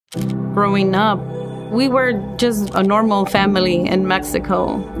growing up, we were just a normal family in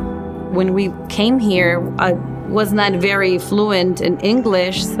Mexico. When we came here, I was not very fluent in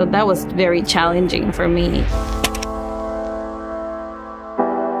English, so that was very challenging for me.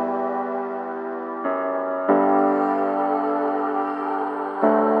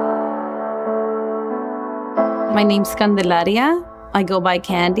 My name's Candelaria. I go by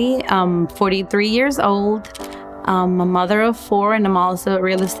Candy. I'm 43 years old. I'm a mother of 4, and I'm also a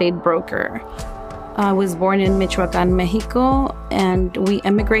real estate broker. I was born in Michoacan, Mexico, and we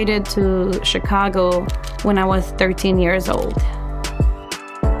emigrated to Chicago when I was 13 years old.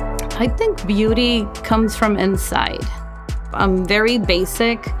 I think beauty comes from inside. I'm very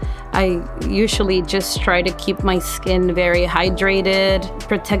basic. I usually just try to keep my skin very hydrated,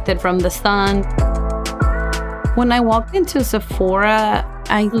 protected from the sun. When I walked into Sephora,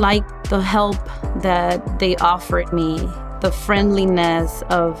 I liked the help that they offered me, the friendliness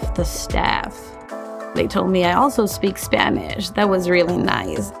of the staff. They told me I also speak Spanish. That was really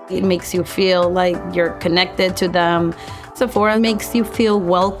nice. It makes you feel like you're connected to them. Sephora makes you feel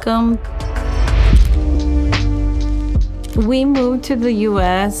welcome. We moved to the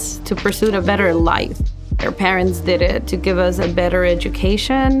US to pursue a better life. Our parents did it to give us a better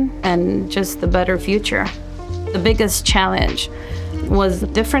education and just a better future. The biggest challenge was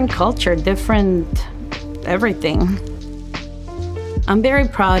different culture, different everything. I'm very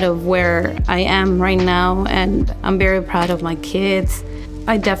proud of where I am right now, and I'm very proud of my kids.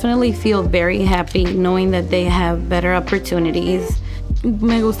 I definitely feel very happy knowing that they have better opportunities.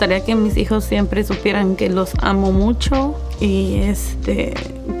 Me gustaría que mis hijos siempre supieran que los amo mucho y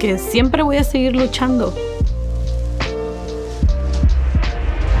que siempre voy a seguir luchando.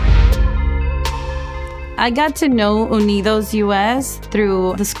 I got to know UnidosUS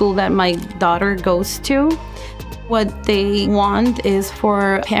through the school that my daughter goes to. What they want is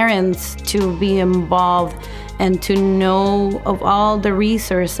for parents to be involved and to know of all the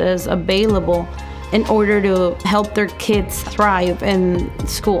resources available in order to help their kids thrive in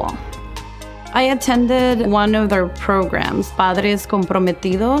school. I attended one of their programs, Padres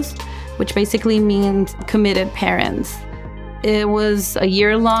Comprometidos, which basically means committed parents. It was a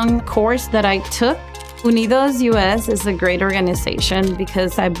year-long course that I took. UnidosUS is a great organization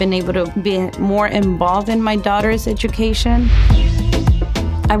because I've been able to be more involved in my daughter's education.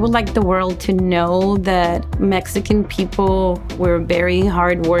 I would like the world to know that Mexican people, we're very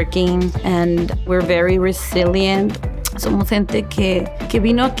hardworking and we're very resilient. Somos gente que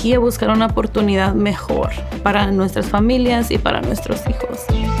vino aquí a buscar una oportunidad mejor para nuestras familias y para nuestros hijos.